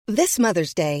This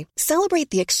Mother's Day, celebrate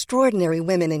the extraordinary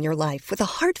women in your life with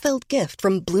a heartfelt gift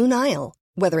from Blue Nile.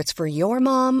 Whether it's for your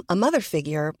mom, a mother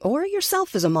figure, or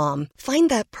yourself as a mom, find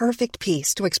that perfect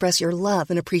piece to express your love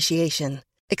and appreciation.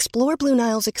 Explore Blue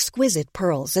Nile's exquisite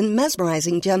pearls and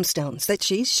mesmerizing gemstones that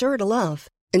she's sure to love.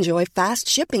 Enjoy fast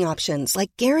shipping options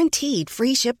like guaranteed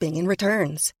free shipping and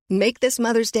returns. Make this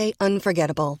Mother's Day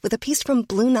unforgettable with a piece from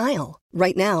Blue Nile.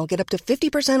 Right now, get up to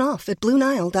 50% off at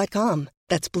BlueNile.com.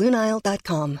 That's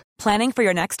BlueNile.com. Planning for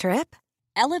your next trip?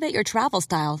 Elevate your travel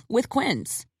style with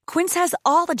Quince. Quince has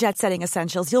all the jet-setting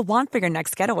essentials you'll want for your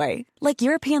next getaway, like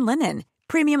European linen,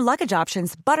 premium luggage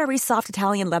options, buttery soft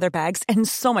Italian leather bags, and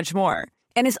so much more.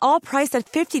 And is all priced at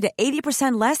 50 to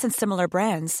 80% less than similar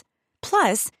brands.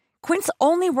 Plus, Quince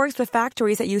only works with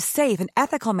factories that use safe and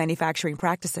ethical manufacturing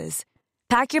practices.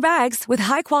 Pack your bags with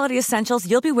high-quality essentials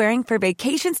you'll be wearing for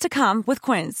vacations to come with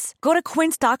Quince. Go to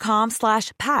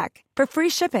quince.com/pack for free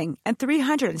shipping and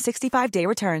 365-day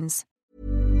returns.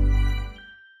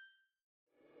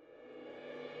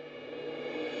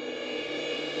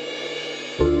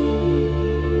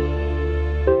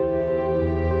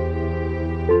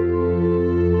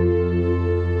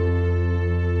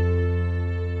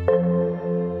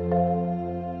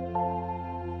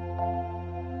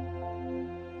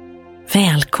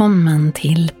 Välkommen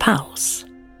till Paus.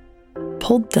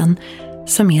 Podden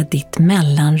som är ditt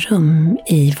mellanrum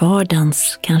i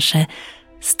vardagens kanske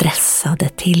stressade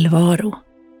tillvaro.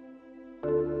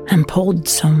 En podd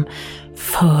som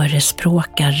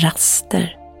förespråkar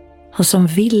raster och som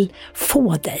vill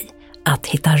få dig att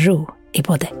hitta ro i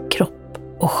både kropp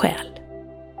och själ.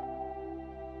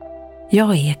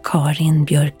 Jag är Karin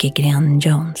Björkegren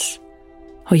Jones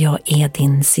och jag är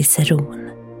din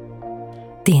ciceron.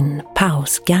 Din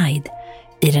pausguide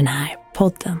i den här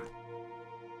podden.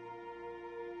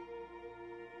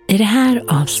 I det här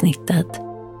avsnittet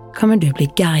kommer du bli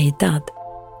guidad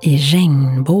i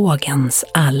regnbågens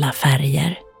alla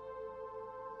färger.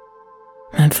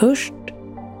 Men först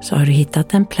så har du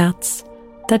hittat en plats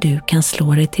där du kan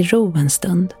slå dig till ro en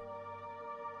stund.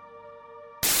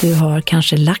 Du har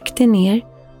kanske lagt dig ner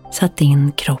så att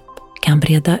din kropp kan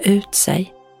breda ut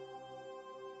sig.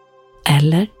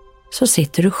 Eller så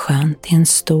sitter du skönt i en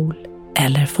stol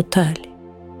eller fåtölj.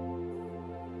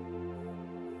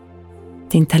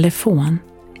 Din telefon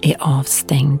är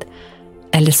avstängd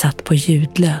eller satt på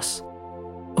ljudlös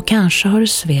och kanske har du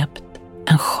svept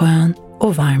en skön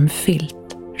och varm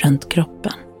filt runt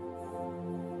kroppen.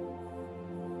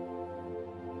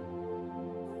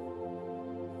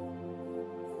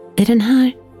 I den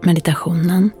här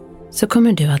meditationen så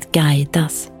kommer du att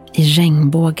guidas i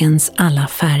regnbågens alla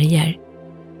färger.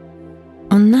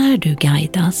 Och när du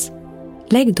guidas,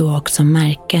 lägg då också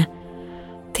märke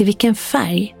till vilken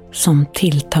färg som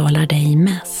tilltalar dig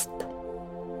mest.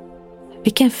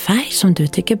 Vilken färg som du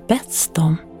tycker bäst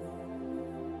om.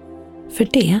 För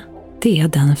det är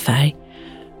den färg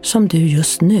som du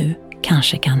just nu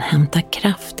kanske kan hämta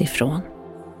kraft ifrån.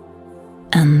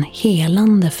 En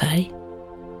helande färg.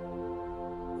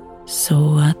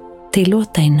 Så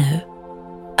tillåt dig nu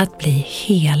att bli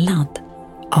helad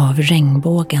av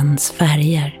regnbågens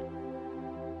färger.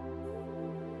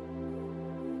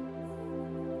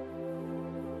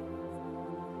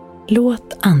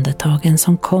 Låt andetagen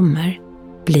som kommer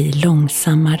bli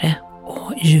långsammare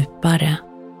och djupare.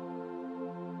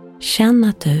 Känn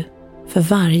att du för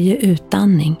varje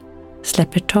utandning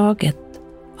släpper taget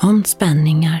om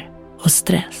spänningar och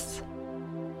stress.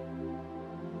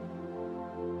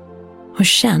 Och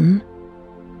känn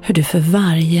hur du för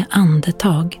varje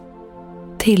andetag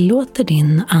tillåter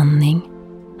din andning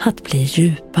att bli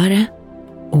djupare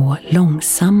och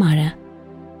långsammare.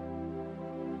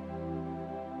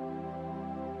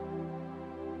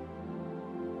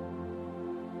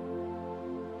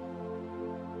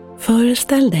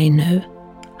 Föreställ dig nu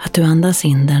att du andas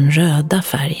in den röda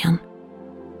färgen.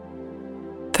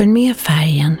 Följ med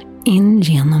färgen in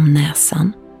genom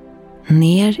näsan,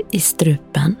 ner i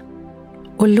strupen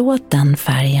och låt den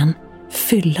färgen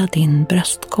fylla din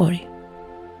bröstkorg.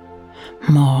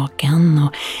 Magen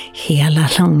och hela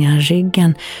långa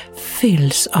ryggen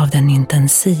fylls av den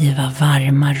intensiva,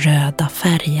 varma röda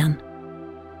färgen.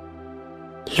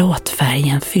 Låt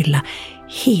färgen fylla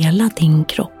hela din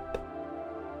kropp.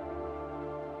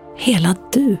 Hela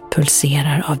du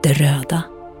pulserar av det röda,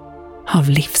 av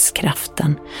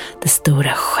livskraften, det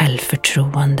stora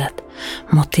självförtroendet,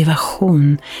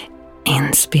 motivation,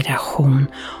 inspiration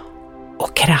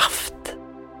och kraft.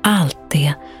 Allt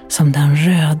det som den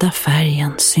röda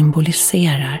färgen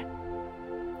symboliserar.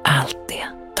 Allt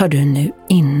det tar du nu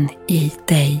in i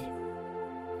dig.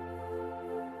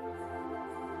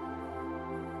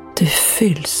 Du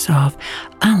fylls av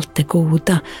allt det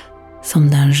goda som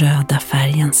den röda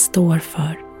färgen står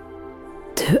för.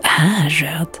 Du är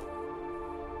röd.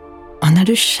 Och när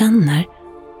du känner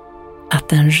att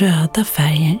den röda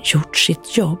färgen gjort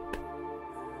sitt jobb,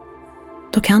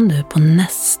 då kan du på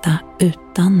nästa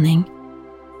utandning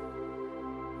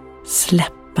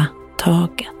släppa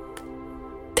taget.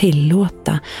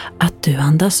 Tillåta att du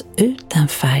andas ut en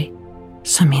färg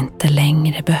som inte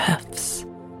längre behövs.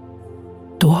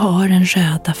 Då har den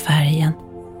röda färgen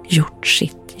gjort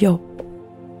sitt jobb.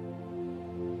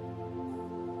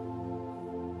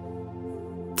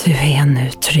 Du är nu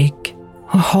trygg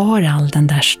och har all den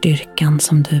där styrkan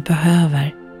som du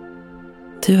behöver.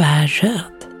 Du är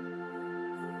röd.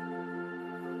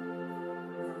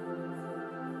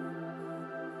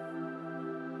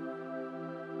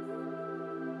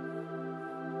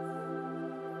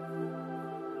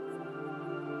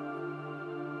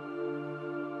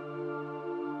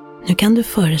 Nu kan du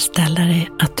föreställa dig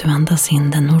att du andas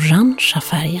in den orangea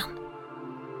färgen.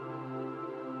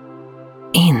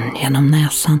 In genom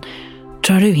näsan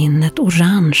drar du in ett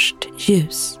orange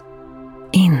ljus.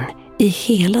 In i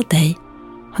hela dig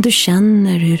och du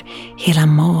känner hur hela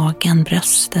magen,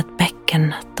 bröstet,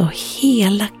 bäckenet och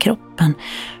hela kroppen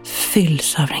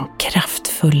fylls av den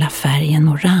kraftfulla färgen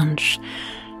orange,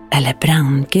 eller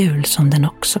brandgul som den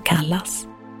också kallas.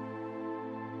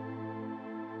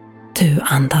 Du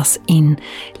andas in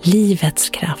livets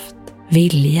kraft,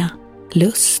 vilja,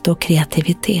 lust och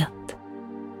kreativitet.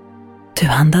 Du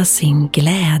andas in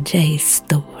glädje i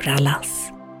stora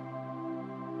lass.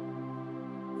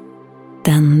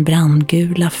 Den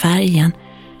brandgula färgen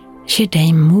ger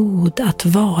dig mod att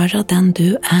vara den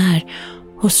du är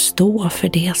och stå för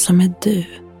det som är du.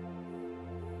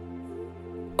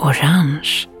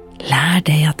 Orange lär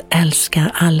dig att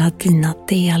älska alla dina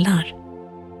delar.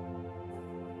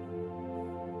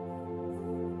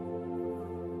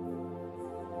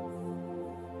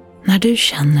 När du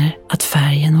känner att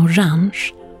färgen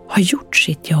orange har gjort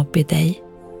sitt jobb i dig,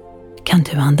 kan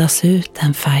du andas ut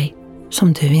en färg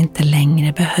som du inte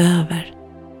längre behöver.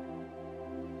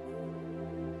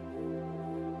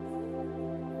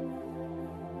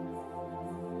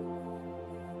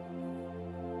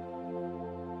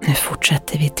 Nu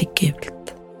fortsätter vi till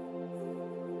gult.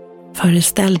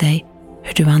 Föreställ dig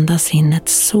hur du andas in ett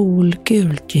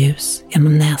solgult ljus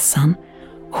genom näsan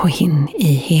och in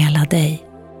i hela dig.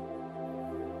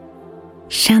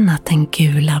 Känn att den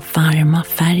gula, varma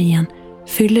färgen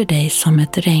fyller dig som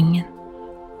ett regn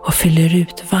och fyller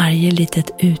ut varje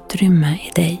litet utrymme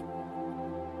i dig.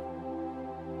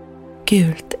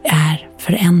 Gult är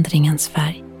förändringens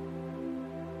färg,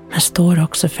 men står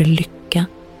också för lycka,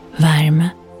 värme,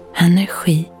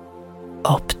 energi,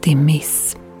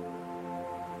 optimism.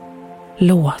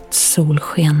 Låt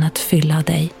solskenet fylla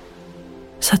dig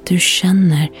så att du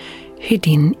känner hur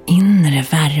din inre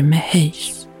värme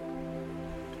höjs.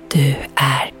 Du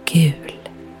är gul.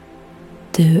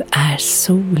 Du är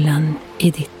solen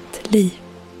i ditt liv.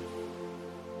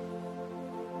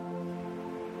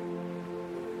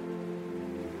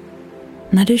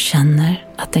 När du känner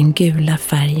att den gula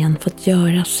färgen fått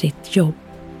göra sitt jobb,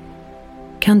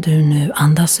 kan du nu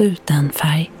andas ut en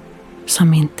färg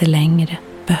som inte längre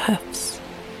behövs.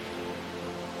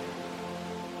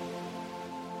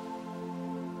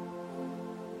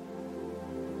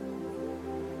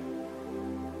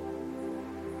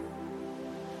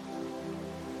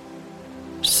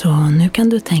 Så nu kan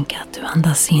du tänka att du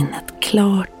andas in ett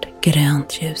klart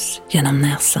grönt ljus genom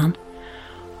näsan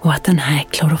och att den här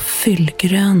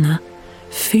klorofyllgröna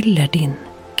fyller din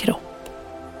kropp,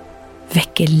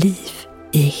 väcker liv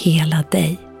i hela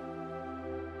dig.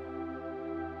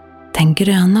 Den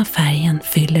gröna färgen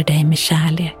fyller dig med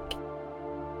kärlek.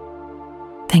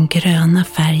 Den gröna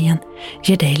färgen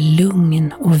ger dig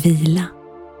lugn och vila.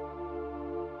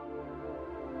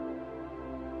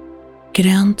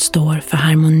 Grönt står för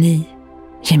harmoni,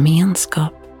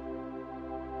 gemenskap.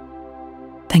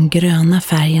 Den gröna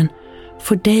färgen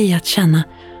får dig att känna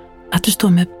att du står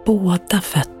med båda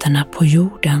fötterna på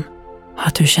jorden och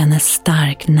att du känner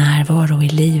stark närvaro i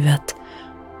livet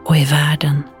och i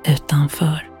världen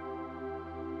utanför.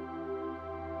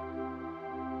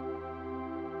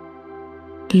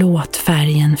 Låt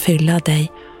färgen fylla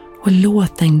dig och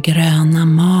låt den gröna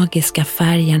magiska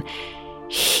färgen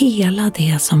hela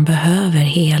det som behöver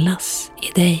helas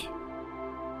i dig.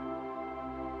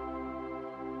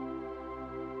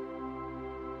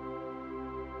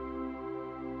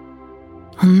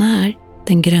 Och när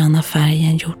den gröna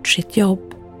färgen gjort sitt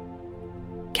jobb,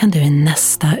 kan du i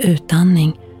nästa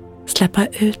utandning släppa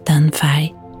ut den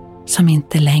färg som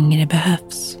inte längre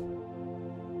behövs.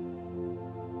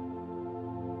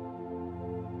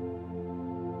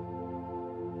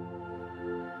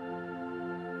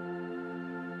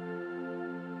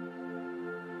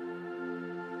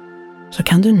 så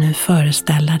kan du nu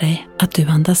föreställa dig att du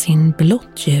andas in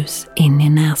blått ljus in i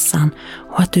näsan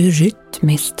och att du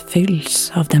rytmiskt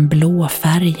fylls av den blå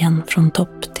färgen från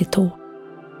topp till tå.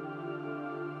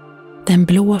 Den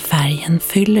blå färgen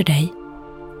fyller dig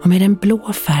och med den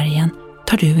blå färgen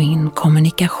tar du in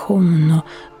kommunikation och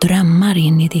drömmar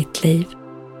in i ditt liv.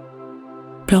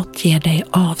 Blått ger dig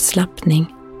avslappning,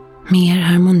 mer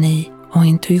harmoni och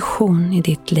intuition i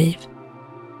ditt liv.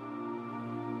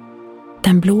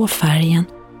 Den blå färgen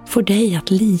får dig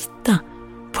att lita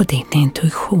på din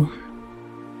intuition.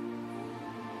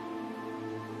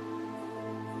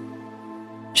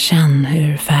 Känn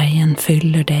hur färgen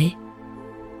fyller dig.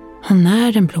 Och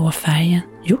när den blå färgen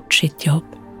gjort sitt jobb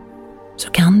så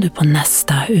kan du på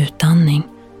nästa utandning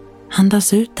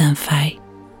andas ut den färg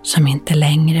som inte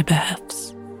längre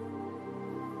behövs.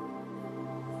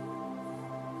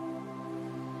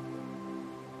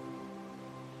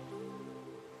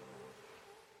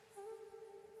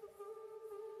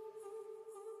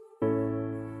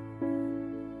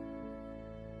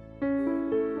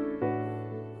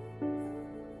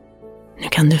 Nu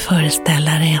kan du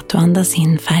föreställa dig att du andas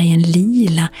in färgen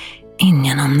lila in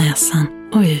genom näsan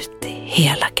och ut i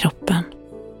hela kroppen.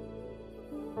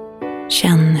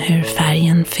 Känn hur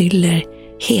färgen fyller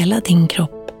hela din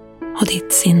kropp och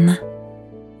ditt sinne.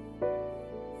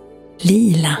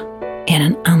 Lila är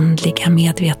den andliga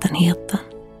medvetenheten.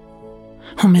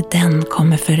 Och med den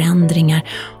kommer förändringar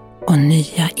och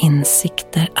nya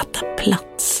insikter att ta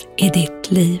plats i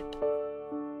ditt liv.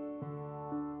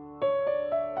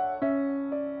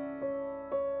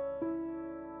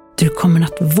 Du kommer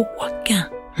att våga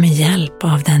med hjälp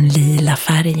av den lila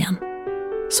färgen.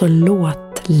 Så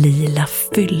låt lila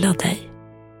fylla dig.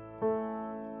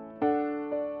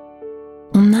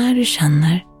 Och när du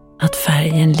känner att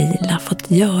färgen lila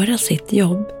fått göra sitt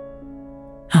jobb,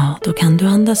 ja, då kan du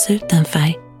andas ut en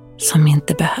färg som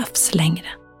inte behövs längre.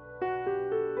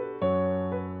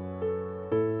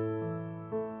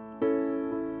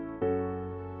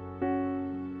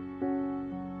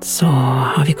 Så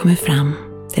har vi kommit fram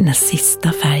till den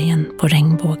sista färgen på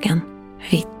regnbågen,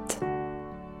 vitt.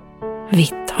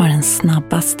 Vitt har den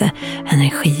snabbaste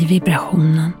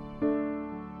energivibrationen.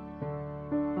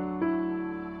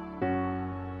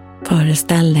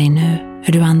 Föreställ dig nu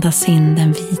hur du andas in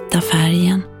den vita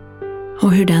färgen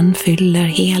och hur den fyller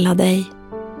hela dig.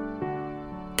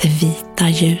 Det vita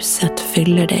ljuset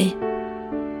fyller dig.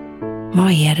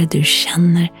 Vad är det du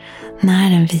känner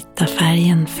när den vita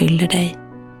färgen fyller dig?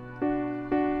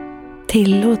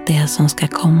 Tillåt det som ska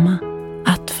komma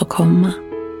att få komma.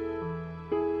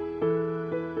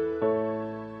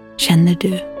 Känner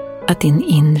du att din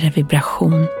inre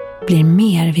vibration blir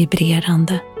mer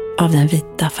vibrerande av den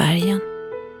vita färgen?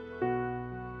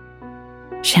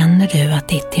 Känner du att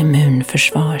ditt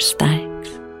immunförsvar stärks?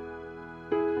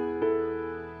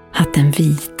 Att den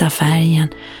vita färgen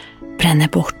bränner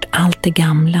bort allt det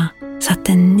gamla så att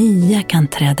det nya kan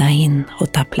träda in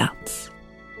och ta plats?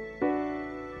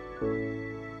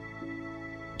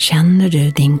 Känner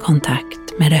du din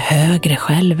kontakt med det högre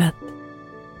självet?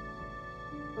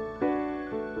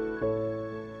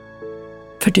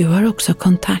 För du har också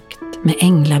kontakt med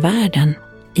änglavärlden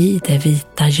i det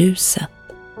vita ljuset.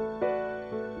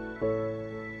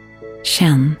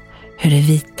 Känn hur det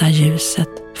vita ljuset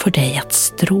får dig att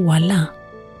stråla.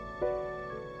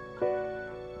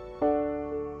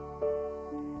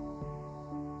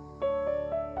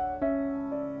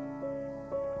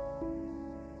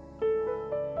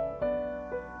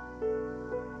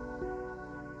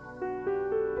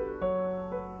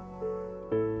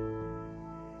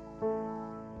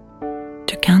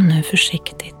 Du kan nu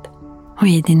försiktigt och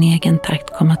i din egen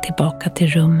takt komma tillbaka till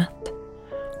rummet.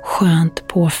 Skönt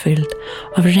påfylld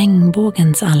av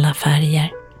regnbågens alla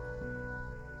färger.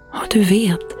 Och du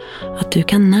vet att du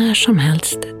kan när som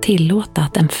helst tillåta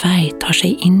att en färg tar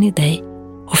sig in i dig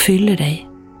och fyller dig.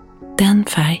 Den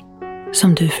färg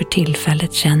som du för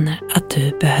tillfället känner att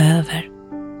du behöver.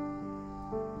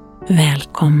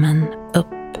 Välkommen upp.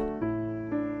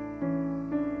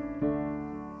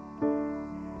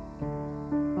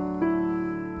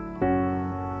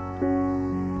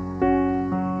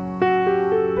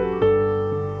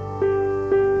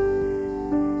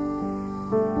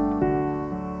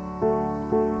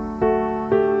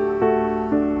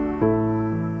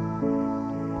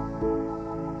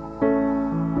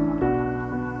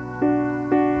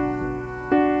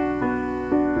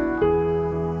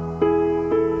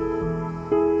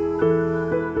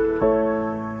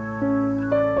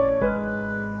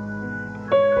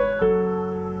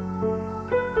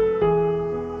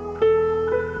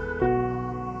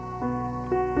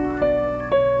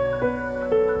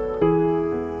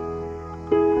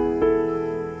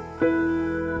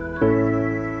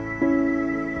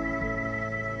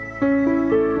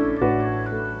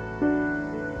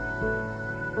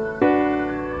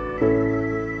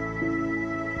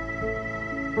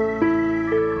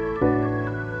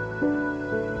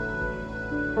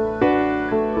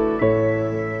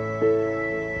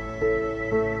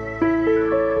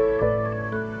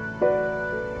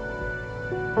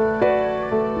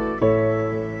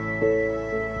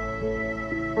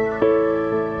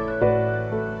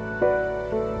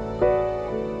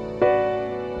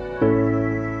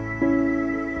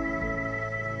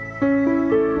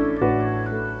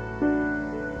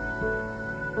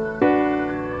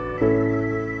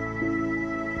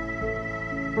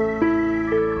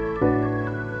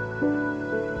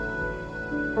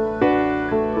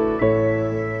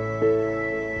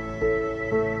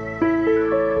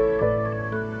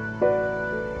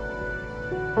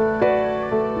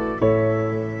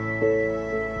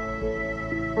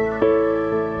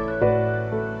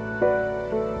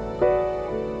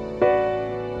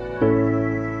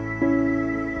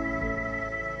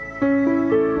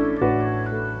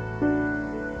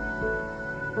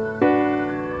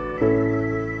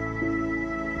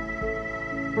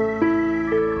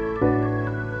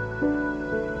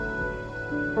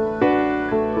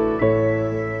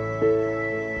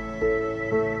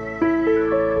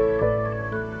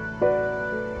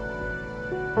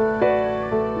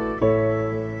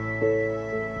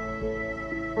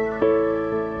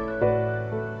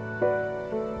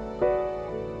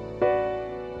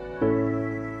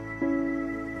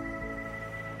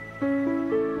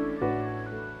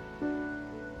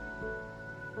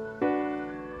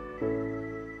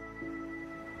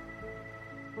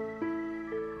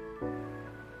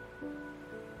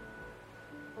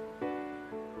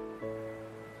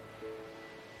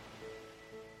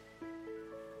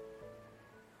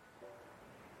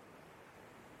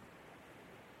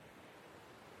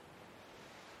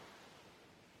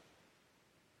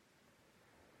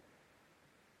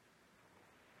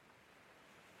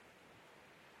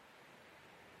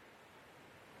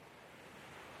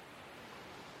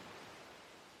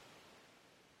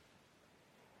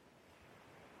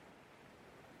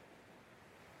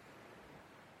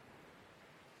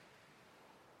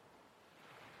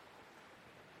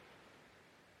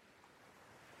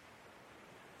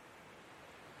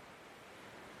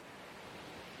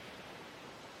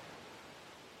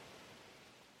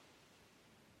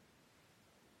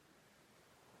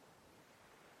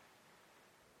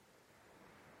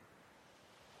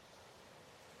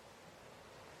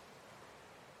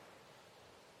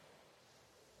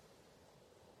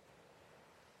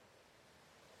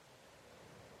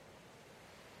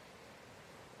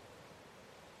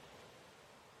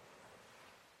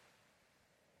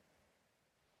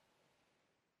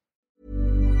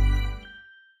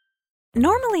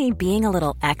 Normally, being a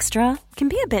little extra can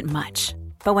be a bit much,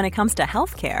 but when it comes to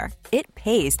healthcare, it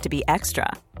pays to be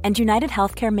extra. And United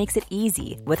Healthcare makes it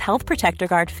easy with Health Protector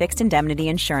Guard fixed indemnity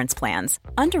insurance plans.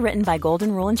 Underwritten by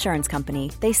Golden Rule Insurance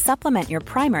Company, they supplement your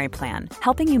primary plan,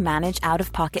 helping you manage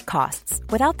out-of-pocket costs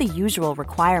without the usual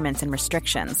requirements and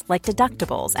restrictions like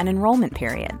deductibles and enrollment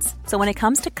periods. So when it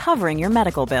comes to covering your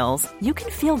medical bills, you can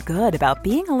feel good about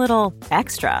being a little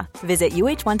extra. Visit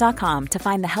UH1.com to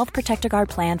find the Health Protector Guard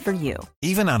plan for you.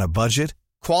 Even on a budget,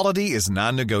 quality is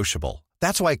non-negotiable.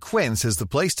 That's why Quince is the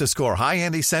place to score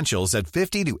high-end essentials at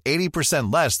 50 to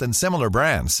 80% less than similar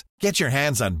brands. Get your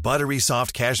hands on buttery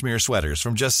soft cashmere sweaters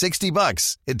from just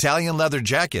 $60, Italian leather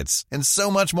jackets, and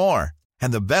so much more.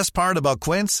 And the best part about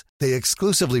Quince, they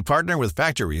exclusively partner with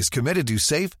factories committed to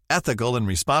safe, ethical, and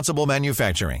responsible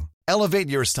manufacturing. Elevate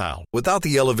your style without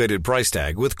the elevated price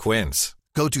tag with Quince.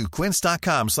 Go to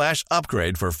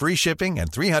quince.com/upgrade for free shipping and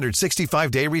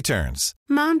 365-day returns.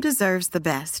 Mom deserves the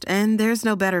best, and there's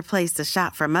no better place to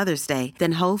shop for Mother's Day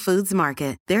than Whole Foods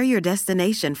Market. They're your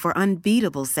destination for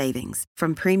unbeatable savings,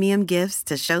 from premium gifts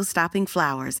to show-stopping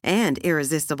flowers and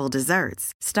irresistible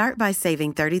desserts. Start by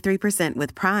saving 33%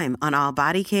 with Prime on all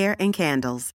body care and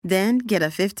candles. Then get a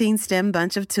 15-stem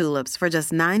bunch of tulips for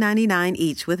just $9.99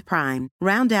 each with Prime.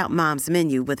 Round out Mom's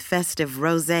menu with festive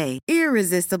rosé,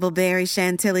 irresistible berry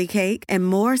chantilly cake, and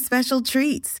more special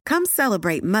treats. Come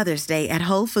celebrate Mother's Day at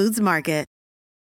Whole Foods Market.